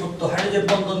গঠনের শর্ত। হাইড্রোজেন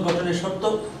বন্ধন গঠনের শর্ত।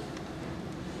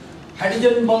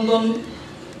 হাইড্রোজেন বন্ধন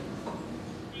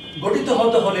গঠিত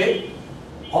হতে হলে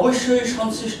অবশ্যই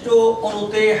সংশ্লিষ্ট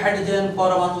অণুতে হাইড্রোজেন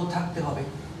পরমাণু থাকতে হবে।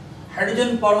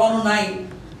 হাইড্রোজেন পরমাণু নাই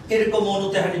এরকম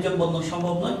অণুতে হাইড্রোজেন বন্ধন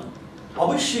সম্ভব নয়।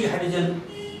 অবশ্যই হাইড্রোজেন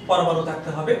পরমাণু থাকতে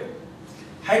হবে।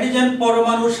 হাইড্রোজেন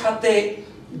পরমাণুর সাথে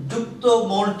যুক্ত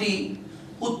মৌলটি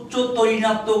উচ্চ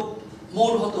তড়িৎ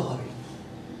মৌল হতে হবে।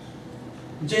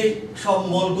 যে সব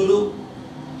মৌলগুলো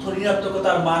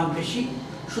তড়িৎতার মান বেশি,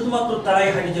 শুধুমাত্র তারাই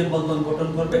হাইড্রোজেন বন্ধন গঠন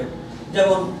করবে।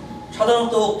 যেমন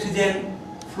সাধারণত অক্সিজেন,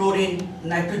 ফ্লোরিন,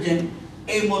 নাইট্রোজেন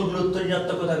এই মৌলগুলোর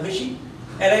তড়িৎতা বেশি,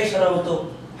 এরাই সাধারণত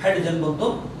হাইড্রোজেন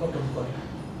বন্ধন গঠন করে।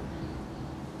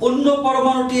 অন্য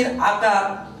পরমাণুটির আকার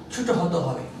ছোট হতে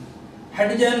হবে।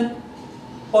 হাইড্রোজেন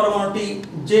পরমাণুটি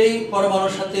যেই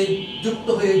পরমাণুর সাথে যুক্ত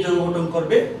হয়ে যৌগ গঠন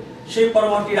করবে সেই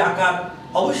পরমাণুটির আকার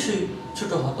অবশ্যই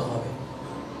ছোট হতে হবে।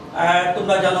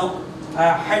 তোমরা জানো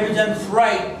হাইড্রোজেন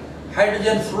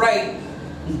ফ্লুরাইড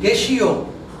গ্যাসীয়,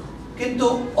 কিন্তু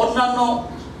অন্যান্য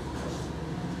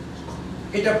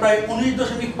এটা প্রায়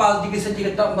 19.5 ডিগ্রি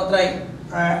সেন্টিগ্রেড তাপমাত্রায়,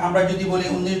 আমরা যদি বলি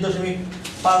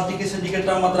 19.5 ডিগ্রি সেন্টিগ্রেড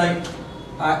তাপমাত্রায়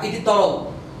এটি তরল।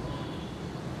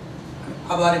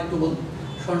 আবার একটু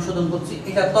সংশোধন করছি,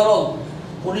 এটা তরল।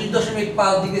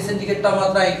 19.5 ডিগ্রি সেন্টিগ্রেড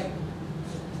তাপমাত্রায়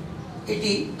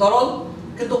এটি তরল,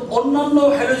 কিন্তু অন্যান্য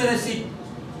হাইড্রোজেন অ্যাসিড,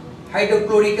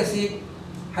 হাইড্রোক্লোরিক অ্যাসিড,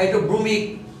 হাইড্রোব্রোমিক,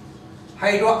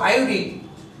 হাইড্রোআয়োডিক,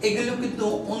 এগুলো কিন্তু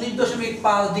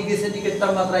 19.5 ডিগ্রি সেন্টিগ্রেড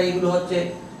তাপমাত্রায় এগুলো হচ্ছে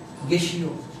গ্যাসীয়।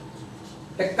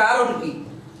 কারণ কি?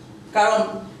 কারণ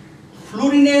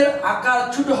ফ্লুরিনের আকার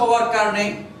ছোট হওয়ার কারণে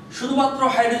শুধুমাত্র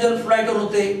হাইড্রোজেন ফ্লুরাইড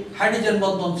অণুতে হাইড্রোজেন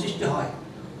বন্ধন সৃষ্টি হয়,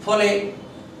 ফলে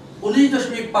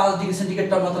 19.5 ডিগ্রি সেন্টিগ্রেড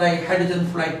তাপমাত্রায় হাইড্রোজেন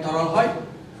ফ্লুরাইড তরল হয়।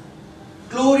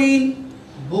 ক্লোরিন,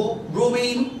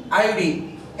 ব্রোমিন, আয়োডিন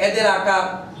এদের আকার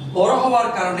বড় হওয়ার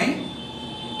কারণে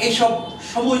এইসব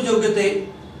সময় যৌগেতে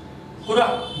কোনো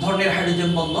ধরনের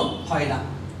হাইড্রোজেন বন্ধন হয় না,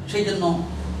 সেই জন্য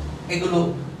এগুলো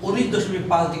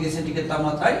 19.5 ডিগ্রি সেন্টিগ্রেড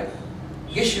তাপমাত্রায়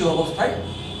গ্যাসীয় অবস্থায়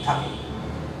থাকে।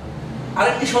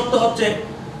 আরেকটি শর্ত হচ্ছে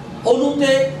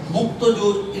অণুতে মুক্ত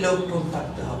জোড় ইলেকট্রন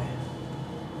থাকতে হবে।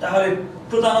 তাহলে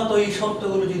প্রধানত এই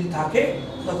শর্তগুলো যদি থাকে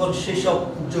তখন সেসব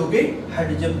যৌগে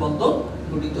হাইড্রোজেন বন্ধন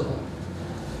গঠিত হয়।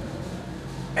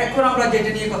 এখন আমরা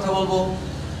যেটা নিয়ে কথা বলবো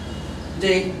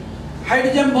যে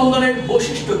হাইড্রোজেন বন্ধনের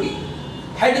বৈশিষ্ট্য কি,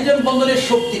 হাইড্রোজেন বন্ধনের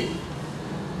শক্তি।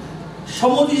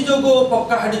 সমযোজী যৌগ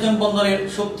পক্কা হাইড্রোজেন বন্ধনের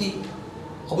শক্তি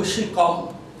অবশ্যই কম,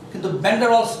 কিন্তু ভ্যান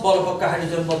ডার ওয়ালস বল পক্কা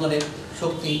হাইড্রোজেন বন্ধনের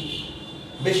শক্তি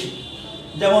বেশি।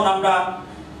 যেমন আমরা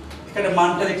এখানে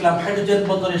মানটা লিখলাম, হাইড্রোজেন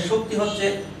বন্ধনের শক্তি হচ্ছে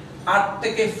 8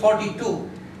 থেকে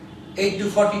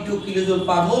 42 কিলোজুল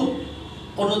পার মোল।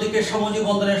 অন্যদিকে সমযোজী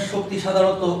বন্ধনের শক্তি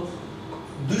সাধারণত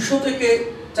 200 থেকে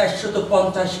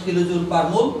 450 কিলোজুল পার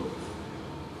মোল।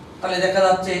 তাহলে দেখা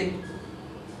যাচ্ছে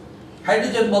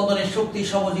হাইড্রোজেন বন্ধনের শক্তি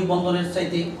সমযোজী বন্ধনের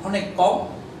চাইতে অনেক কম।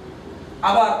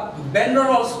 আবার ভ্যান ডার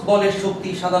ওয়ালস বলের শক্তি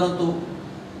সাধারণত,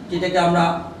 যেটাকে আমরা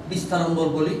বিস্তারণ বল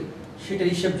বলি,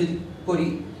 সেটার হিসেব যদি করি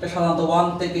এটা সাধারণত 1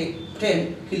 থেকে 10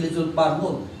 কিলোজুল পার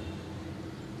মোল।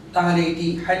 তাহলে এটি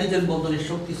হাইড্রোজেন বন্ধনের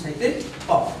শক্তির চাইতে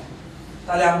কম।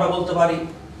 তাহলে আমরা বলতে পারি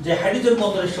যে হাইড্রোজেন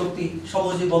বন্ধনের শক্তি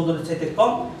সমযোজী বন্ধনের চাইতে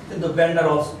কম, কিন্তু ভ্যান ডার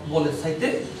ওয়ালস বলের চাইতে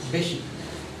বেশি।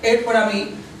 এরপর আমি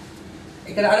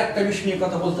এখানে আরেকটা বিষয় নিয়ে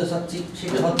কথা বলতে চাচ্ছি,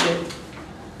 সেটা হচ্ছে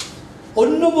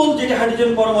অন্য মোল যেটা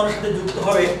হাইড্রোজেন পরমাণুর সাথে যুক্ত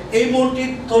হবে, এই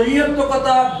মোলটির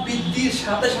তড়িৎকতা বৃদ্ধির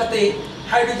সাথে সাথে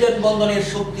হাইড্রোজেন বন্ধনের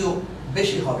শক্তিও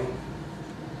বেশি হবে।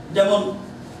 যেমন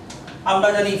আমরা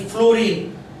জানি ফ্লোরিন,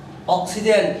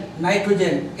 অক্সিজেন,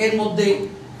 নাইট্রোজেন, এর মধ্যে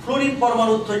ফ্লোরিন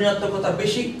পরমাণুর তড়িৎকতা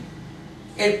বেশি,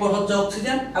 এরপর হচ্ছে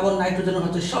অক্সিজেন এবং নাইট্রোজেন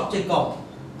হচ্ছে সবচেয়ে কম।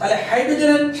 তাহলে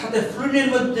হাইড্রোজেনের সাথে ফ্লোরিনের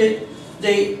মধ্যে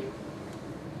যে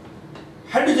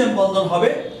হাইড্রোজেন বন্ধন হবে,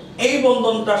 এই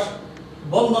বন্ধনটা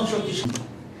বন্ধন শক্তি।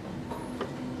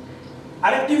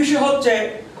 আরেকটি বিষয় হচ্ছে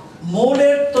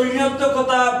মৌলের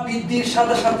তড়িৎকতা বৃদ্ধির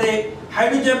সাথে সাথে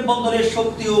হাইড্রোজেন বন্ধনের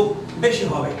শক্তিও বেশি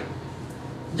হবে।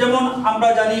 যেমন আমরা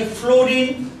জানি ফ্লোরিন,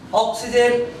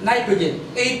 অক্সিজেন, নাইট্রোজেন,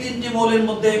 এই তিনটি মৌলের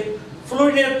মধ্যে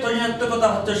ফ্লোরিনের তড়িৎকতা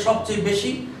হচ্ছে সবচেয়ে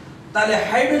বেশি। তাহলে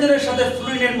হাইড্রোজেনের সাথে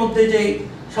ফ্লোরিনের মধ্যে যে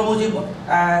সমযোজী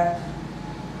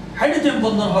হাইড্রোজেন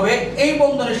বন্ধন হবে, এই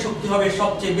বন্ধনের শক্তি হবে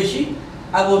সবচেয়ে বেশি,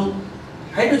 এবং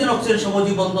হাইড্রোজেন অক্সিজেন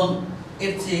সমযোজী বন্ধন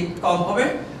এর চেয়ে কম হবে,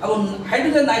 এবং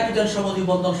হাইড্রোজেন নাইট্রোজেন সমযোজী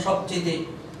বন্ধন সবচেয়ে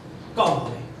কম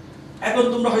হবে। এখন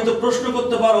তোমরা হয়তো প্রশ্ন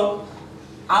করতে পারো,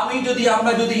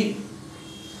 আমরা যদি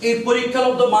এই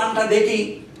পরীক্ষালব্ধ মানটা দেখি,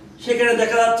 সেখানে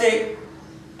দেখা যাচ্ছে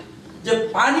যে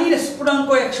পানির স্ফুটনাঙ্ক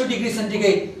 100 degree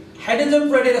centigrade, hydrogen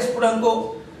ফ্লোরাইডের স্ফুটনাঙ্ক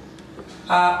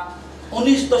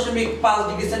 19.5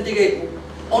 degree centigrade,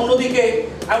 অন্যদিকে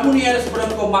অ্যামোনিয়ার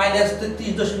স্ফুটনাঙ্ক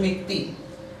 -33.3।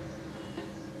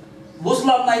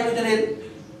 বুঝলাম নাইট্রোজেনের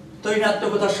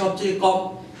তড়িৎকতা সবচেয়ে কম,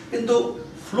 কিন্তু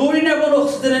ফ্লোরিন এবং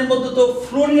অক্সিজেনের মধ্যে তো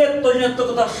ফ্লোরিনের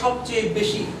তড়িৎকতা সবচেয়ে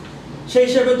বেশি। সেই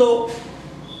হিসেবে তো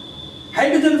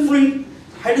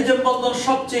হাইড্রোজেন বন্ধন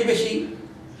সবচেয়ে বেশি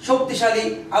শক্তিশালী,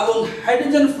 এবং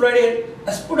হাইড্রোজেন ফ্লোরাইডের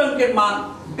স্ফুটনাঙ্কের মান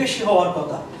বেশি হওয়ার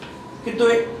কথা। কিন্তু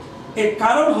এর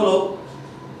কারণ হলো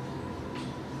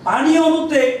পানি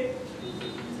অণুতে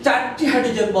 4টি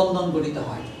হাইড্রোজেন বন্ধন গঠিত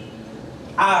হয়,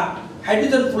 আর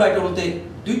হাইড্রোজেন ফ্লোরাইড অণুতে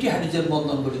 2টি হাইড্রোজেন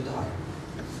বন্ধন গঠিত হয়।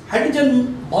 হাইড্রোজেন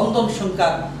বন্ধন সংখ্যা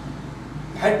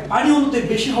পানি অণুতে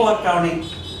বেশি হওয়ার কারণে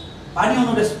পানি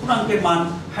অণুর স্ফুটনাঙ্কের মান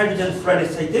হাইড্রোজেন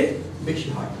ফ্লোরাইডের চাইতে বেশি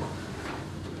হয়।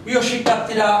 প্রিয়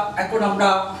শিক্ষার্থীরা, এখন আমরা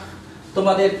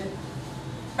তোমাদের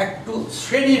একটু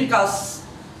শ্রেণীর কাজ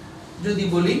যদি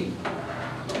বলি,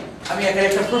 আমি এখানে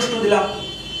একটা প্রশ্ন দিলাম,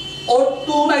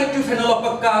 অর্থোনাইট্রোফেনল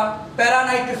অপেক্ষা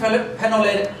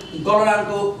প্যারানাইট্রোফেনলের গলনাঙ্ক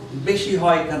বেশি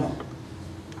হয় কেন?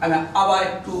 আমি আবার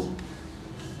একটু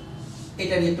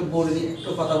এটা নিয়ে একটু বলে দিই, একটু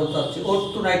কথা বলতে চাচ্ছি।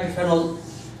 অর্থোনাইট্রোফেনল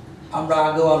আমরা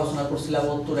আগেও আলোচনা করছিলাম।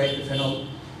 অর্থোনাইট্রোফেনল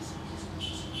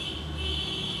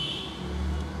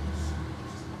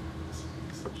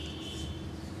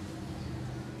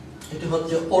এটি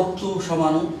হচ্ছে অর্থ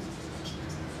সমাণু,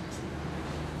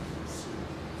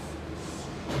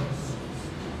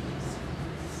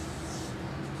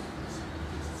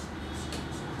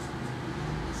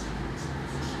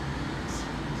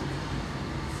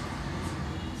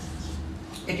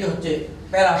 এটি হচ্ছে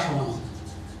প্যারা সমাণু।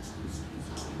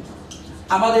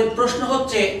 আমাদের প্রশ্ন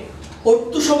হচ্ছে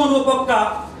অর্থ সমাণু অপেক্ষা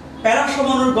প্যারা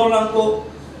সমাণুর গলনাঙ্ক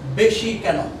বেশি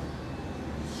কেন?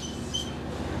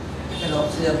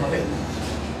 অক্সিজেন হবে।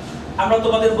 আমরা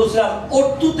তোমাদের বলছিলাম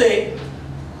অর্থতে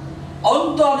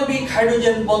অন্ত আণবিক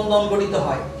হাইড্রোজেন বন্ধন গঠিত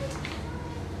হয়,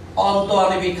 অন্ত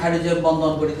আণবিক হাইড্রোজেন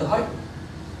বন্ধন গঠিত হয়।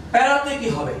 প্যারাতে কি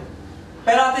হবে?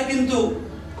 প্যারাতে কিন্তু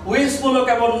ওএস মূলক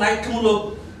এবং নাইট্রো মূলক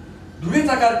দূরে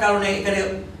থাকার কারণে এখানে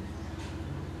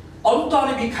অন্ত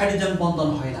আণবিক হাইড্রোজেন বন্ধন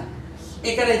হয় না।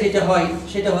 এখানে যেটা হয়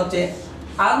সেটা হচ্ছে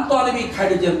আন্ত আণবিক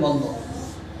হাইড্রোজেন বন্ধন।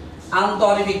 আন্ত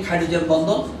আণবিক হাইড্রোজেন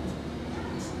বন্ধন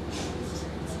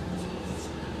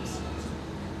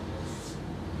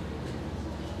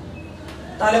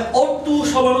তাহলে O2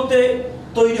 সমাণুতে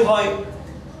তৈরি হয়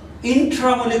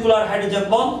ইন্ট্রামলিকুলার হাইড্রোজেন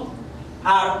বন্ড,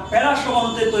 আর প্যারা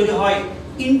সমাণুতে তৈরি হয়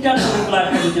ইন্টারমলিকুলার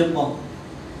হাইড্রোজেন বন্ড।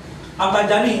 আমরা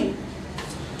জানি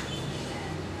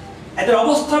এদের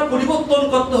অবস্থার পরিবর্তন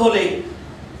করতে হলে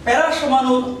প্যারা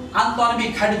সমাণুর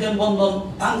আন্তঃআণবিক হাইড্রোজেন বন্ধন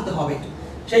ভাঙতে হবে।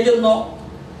 সেই জন্য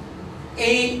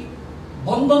এই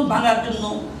বন্ধন ভাঙার জন্য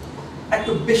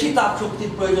একটু বেশি তাপ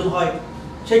শক্তির প্রয়োজন হয়।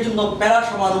 সেই জন্য প্যারা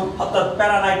সমাণু অর্থাৎ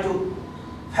প্যারানাইট্রো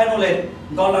ফেনলের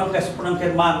গলনাঙ্ক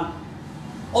স্ফুটনাঙ্কের মান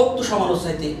O2 সমাণুর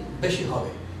চাইতে বেশি হবে।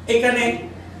 এখানে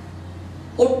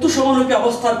O2 সমাণুকে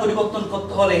অবস্থার পরিবর্তন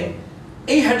করতে হলে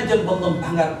এই হাইড্রোজেন বন্ধন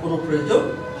ভাঙার কোনো প্রয়োজন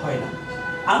হয় না।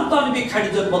 আন্তঃআণবিক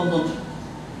হাইড্রোজেন বন্ধন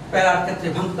প্যারার ক্ষেত্রে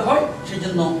ভাঙতে হয়, সেই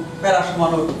জন্য প্যারা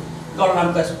সমাণুর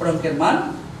গলনাঙ্ক স্ফুটনাঙ্কের মান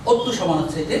O2 সমাণুর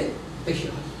চাইতে বেশি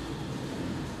হয়।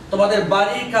 তোমাদের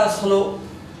বাড়ির কাজ হলো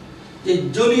যে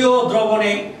জলীয়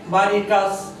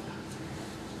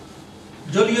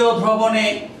দ্রবণে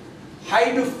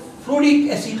হাইড্রোফ্লোরিক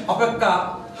অ্যাসিড অপেক্ষা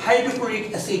হাইড্রোক্লোরিক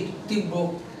অ্যাসিড তীব্র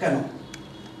কেন?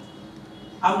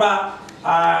 আমরা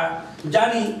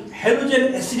জানি হ্যালোজেন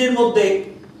অ্যাসিডের মধ্যে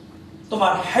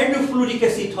তোমার হাইড্রোফ্লোরিক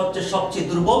অ্যাসিড হচ্ছে সবচেয়ে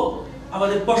দুর্বল।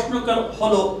 আমাদের প্রশ্ন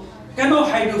হলো কেন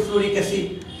হাইড্রোক্লোরিক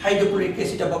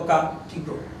অ্যাসিড অপেক্ষা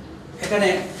তীব্র? এখানে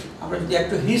আমরা যদি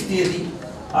একটু হিন্টস দিয়ে দিই,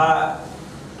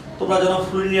 তোমরা যেন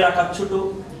ফ্লুরিনের আকার ছোট,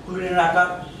 ক্লোরিনের আকার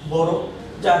বড়,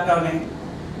 যার কারণে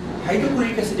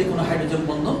হাইড্রোক্লোরিক অ্যাসিডে কোনো হাইড্রোজেন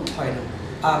বন্ধন হয় না,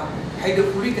 আর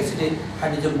হাইড্রোফ্লোরিক অ্যাসিডে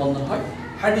হাইড্রোজেন বন্ধন হয়।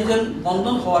 হাইড্রোজেন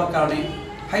বন্ধন হওয়ার কারণে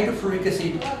হাইড্রোফ্লোরিক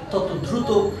অ্যাসিড তত দ্রুত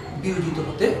বিয়োজিত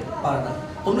হতে পারে না।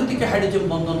 অন্যদিকে হাইড্রোজেন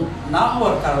বন্ধন না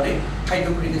হওয়ার কারণে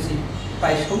হাইড্রোক্লোরিক অ্যাসিড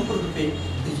প্রায় সম্পূর্ণরূপে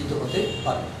বিয়োজিত হতে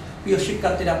পারে। প্রিয়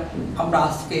শিক্ষার্থীরা, আমরা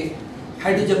আজকে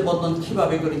হাইড্রোজেন বন্ধন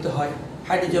কীভাবে গঠিত হয়,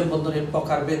 হাইড্রোজেন বন্ধনের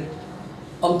প্রকারভেদ,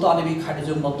 অন্তঃআণবিক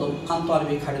হাইড্রোজেন বন্ধন,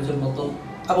 আন্তঃআণবিক হাইড্রোজেন বন্ধন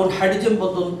এবং হাইড্রোজেন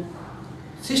বন্ধন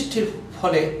সৃষ্টির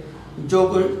ফলে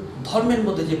যৌগের ধর্মের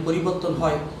মধ্যে যে পরিবর্তন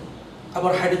হয়,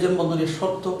 আবার হাইড্রোজেন বন্ধনের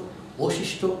শর্ত,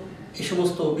 বৈশিষ্ট্য, এই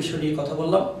সমস্ত বিষয় নিয়ে কথা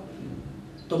বললাম।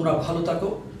 তোমরা ভালো থাকো,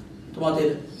 তোমাদের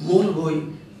মূল বই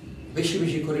বেশি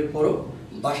বেশি করে পড়ো,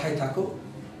 বাসায় থাকো।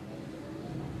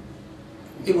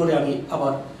 এই বলে আমি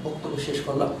আমার বক্তব্য শেষ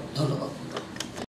করলাম। ধন্যবাদ।